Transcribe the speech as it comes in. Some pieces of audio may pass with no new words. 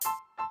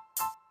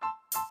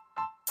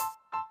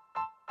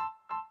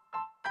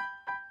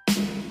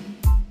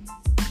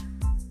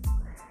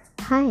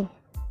Hi,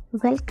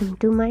 welcome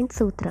to Mind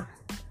Sutra.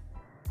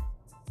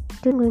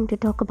 Today I'm going to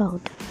talk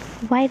about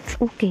why it's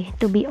okay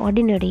to be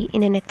ordinary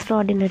in an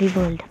extraordinary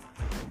world.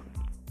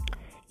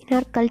 In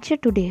our culture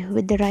today,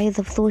 with the rise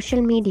of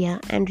social media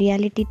and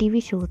reality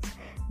TV shows,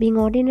 being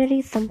ordinary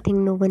is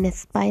something no one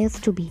aspires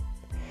to be.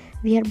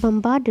 We are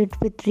bombarded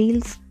with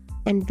reels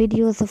and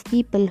videos of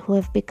people who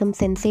have become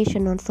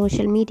sensation on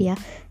social media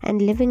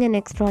and living an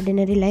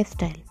extraordinary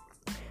lifestyle.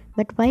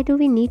 But why do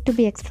we need to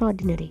be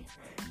extraordinary?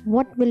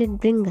 What will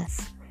it bring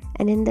us?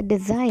 And in the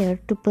desire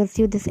to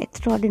pursue this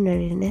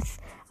extraordinariness,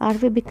 are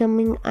we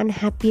becoming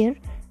unhappier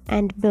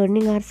and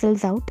burning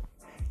ourselves out?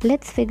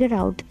 Let's figure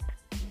out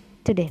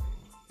today.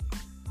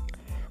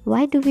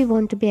 Why do we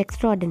want to be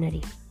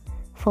extraordinary?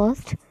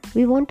 First,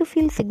 we want to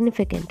feel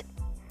significant.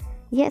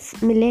 Yes,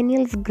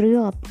 millennials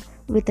grew up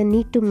with a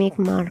need to make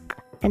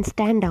mark and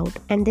stand out,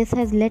 and this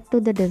has led to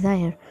the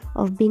desire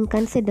of being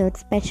considered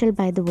special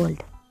by the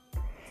world.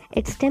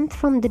 It stems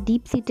from the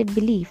deep-seated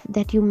belief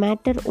that you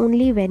matter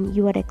only when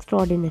you are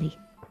extraordinary.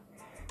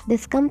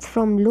 This comes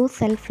from low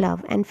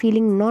self-love and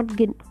feeling not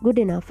good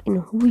enough in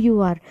who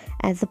you are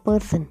as a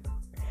person.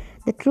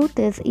 The truth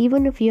is,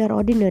 even if you are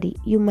ordinary,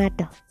 you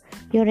matter.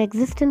 Your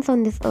existence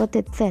on this earth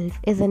itself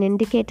is an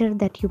indicator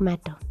that you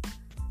matter.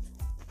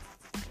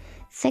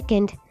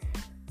 Second,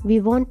 we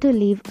want to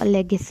leave a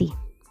legacy.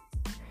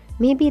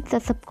 Maybe it's a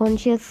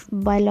subconscious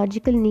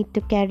biological need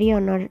to carry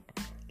on our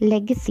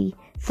legacy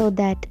so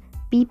that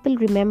people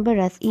remember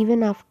us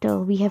even after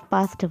we have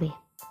passed away,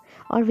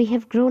 or we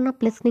have grown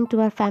up listening to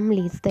our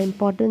families the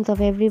importance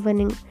of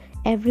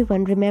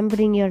everyone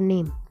remembering your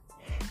name.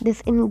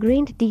 This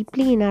ingrained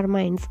deeply in our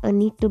minds a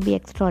need to be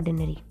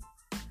extraordinary.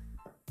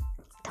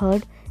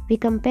 Third, we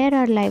compare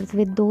our lives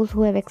with those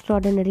who have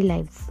extraordinary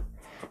lives.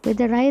 With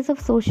the rise of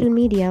social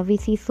media, we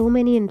see so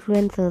many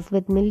influencers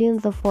with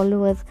millions of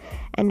followers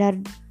and our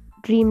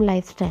dream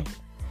lifestyle.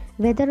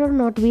 Whether or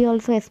not we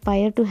also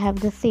aspire to have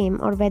the same,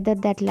 or whether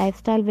that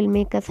lifestyle will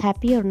make us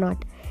happy or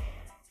not,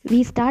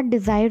 we start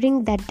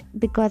desiring that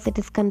because it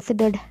is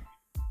considered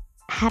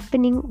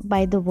happening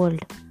by the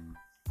world.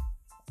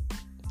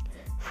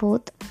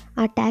 Fourth,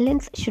 our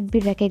talents should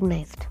be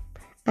recognized.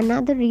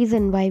 Another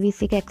reason why we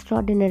seek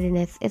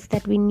extraordinariness is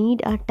that we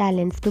need our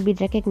talents to be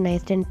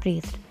recognized and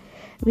praised.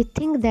 We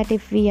think that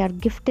if we are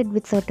gifted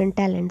with certain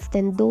talents,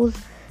 then those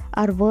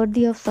are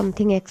worthy of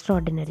something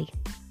extraordinary.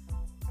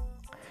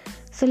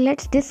 So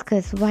let's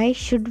discuss why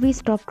should we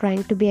stop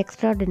trying to be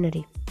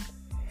extraordinary.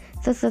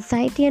 So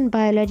society and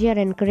biology are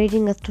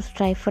encouraging us to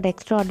strive for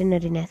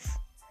extraordinariness.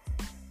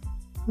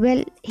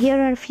 Well, here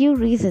are a few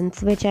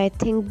reasons which I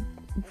think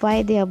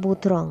why they are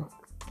both wrong.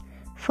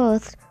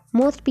 First,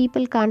 most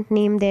people can't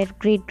name their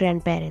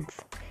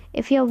great-grandparents.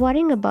 If you're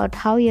worrying about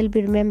how you'll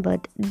be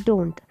remembered,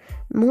 don't.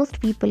 Most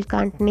people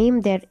can't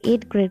name their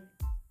 8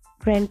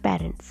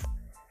 great-grandparents.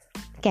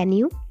 Can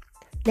you?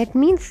 That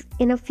means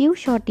in a few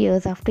short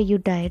years after you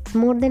die, it's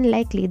more than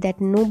likely that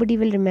nobody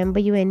will remember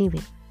you anyway.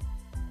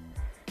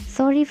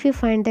 Sorry if you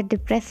find that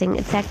depressing.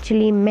 It's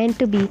actually meant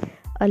to be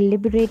a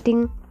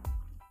liberating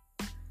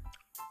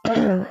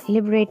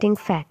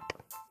fact.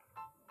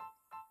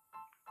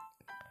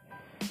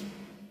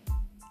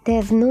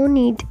 There's no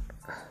need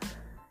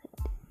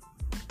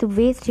to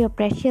waste your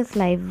precious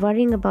life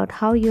worrying about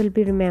how you'll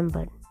be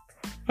remembered,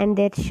 and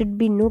there should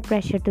be no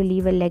pressure to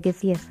leave a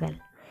legacy as well.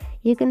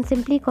 You can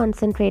simply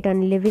concentrate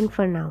on living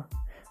for now.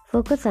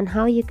 Focus on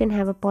how you can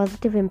have a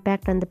positive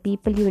impact on the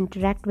people you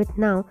interact with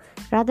now,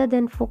 rather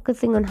than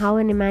focusing on how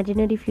an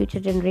imaginary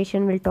future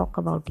generation will talk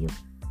about you.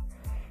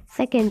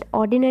 Second,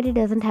 ordinary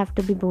doesn't have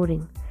to be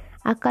boring.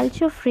 Our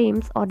culture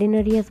frames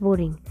ordinary as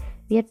boring.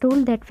 We are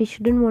told that we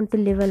shouldn't want to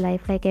live a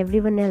life like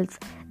everyone else,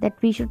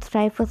 that we should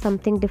strive for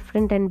something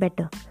different and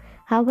better.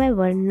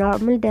 However,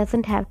 normal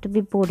doesn't have to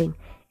be boring.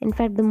 In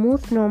fact, the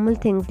most normal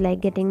things like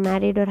getting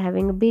married or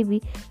having a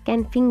baby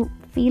can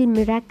feel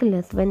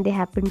miraculous when they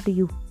happen to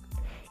you.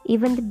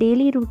 Even the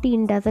daily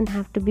routine doesn't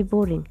have to be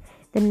boring.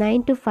 The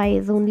 9 to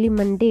 5 is only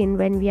mundane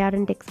when we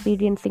aren't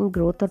experiencing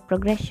growth or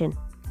progression.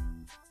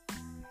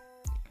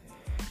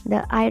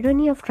 The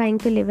irony of trying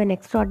to live an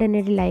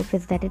extraordinary life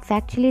is that it's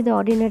actually the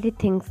ordinary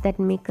things that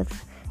make us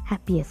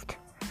happiest.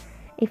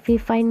 If we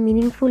find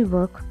meaningful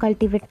work,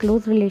 cultivate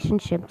close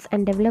relationships,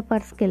 and develop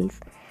our skills,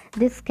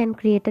 this can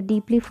create a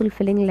deeply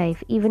fulfilling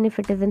life, even if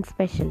it isn't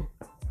special.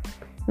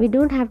 We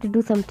don't have to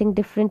do something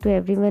different to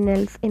everyone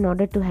else in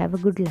order to have a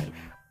good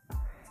life.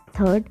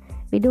 Third,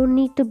 we don't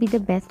need to be the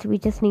best, we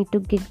just need to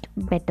get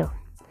better.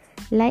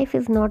 Life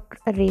is not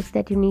a race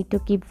that you need to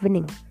keep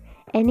winning.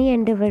 Any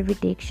endeavor we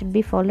take should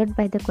be followed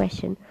by the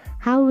question,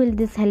 how will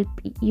this help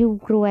you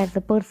grow as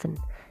a person?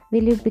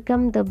 Will you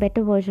become the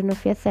better version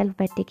of yourself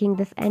by taking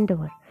this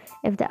endeavor?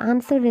 If the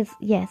answer is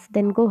yes,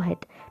 then go ahead.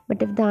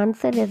 But if the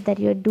answer is that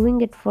you're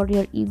doing it for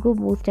your ego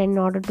boost and in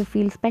order to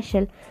feel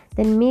special,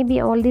 then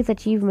maybe all these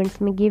achievements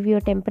may give you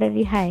a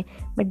temporary high,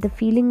 but the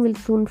feeling will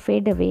soon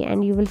fade away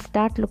and you will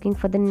start looking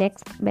for the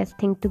next best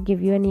thing to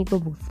give you an ego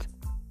boost.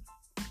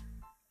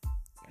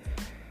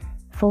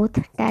 Fourth,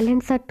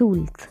 talents are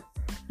tools.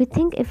 We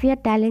think if we are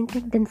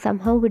talented, then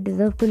somehow we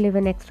deserve to live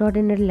an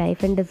extraordinary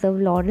life and deserve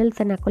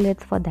laurels and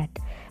accolades for that.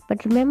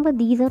 But remember,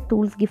 these are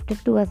tools gifted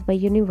to us by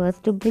universe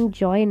to bring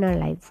joy in our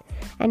lives.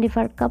 And if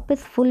our cup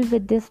is full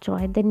with this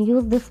joy, then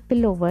use this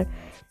spillover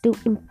to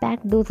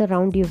impact those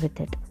around you with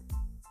it.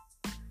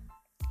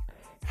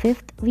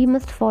 Fifth, we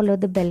must follow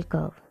the bell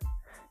curve.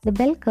 The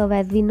bell curve,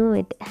 as we know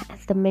it,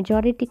 has the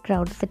majority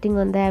crowd sitting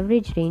on the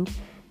average range,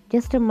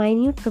 just a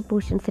minute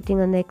proportion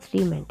sitting on the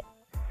extreme end.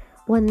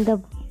 One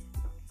the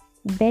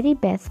very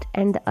best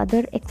and the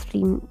other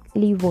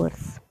extremely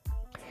worse.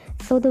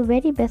 So the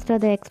very best or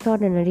the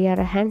extraordinary are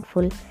a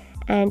handful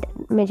and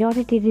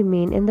majority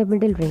remain in the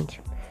middle range.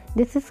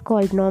 This is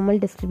called normal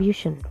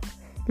distribution.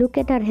 Look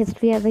at our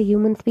history as a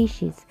human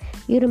species.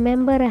 You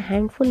remember a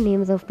handful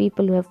names of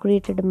people who have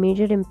created a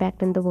major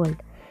impact in the world.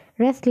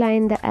 Rest lie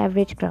in the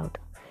average crowd.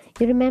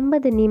 You remember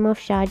the name of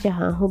Shah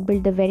Jahan, who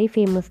built the very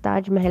famous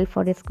Taj Mahal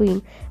for his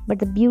queen, but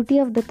the beauty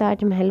of the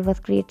Taj Mahal was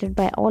created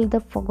by all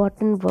the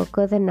forgotten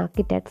workers and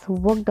architects who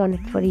worked on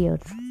it for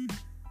years.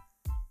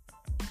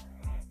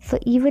 So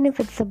even if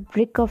it's a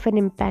brick of an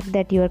impact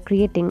that you are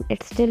creating,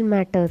 it still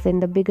matters in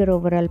the bigger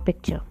overall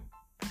picture.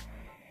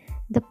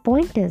 The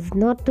point is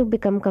not to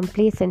become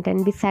complacent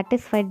and be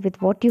satisfied with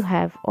what you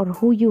have or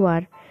who you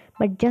are,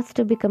 but just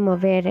to become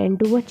aware and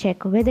do a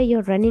check whether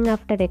you're running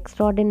after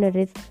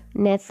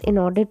extraordinariness in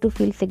order to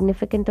feel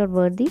significant or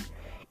worthy.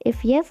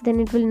 If yes, then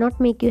it will not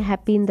make you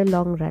happy in the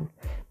long run.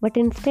 But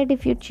instead,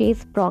 if you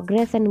chase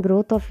progress and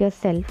growth of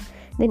yourself,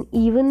 then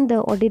even the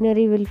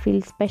ordinary will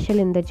feel special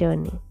in the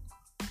journey.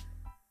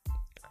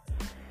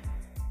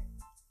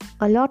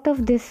 A lot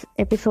of this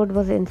episode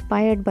was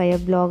inspired by a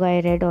blog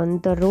I read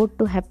on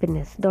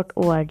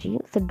theroadtohappiness.org,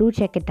 so do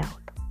check it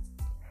out.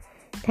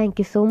 Thank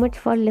you so much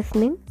for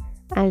listening.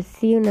 I'll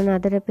see you in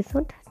another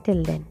episode.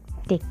 Till then,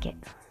 take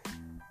care.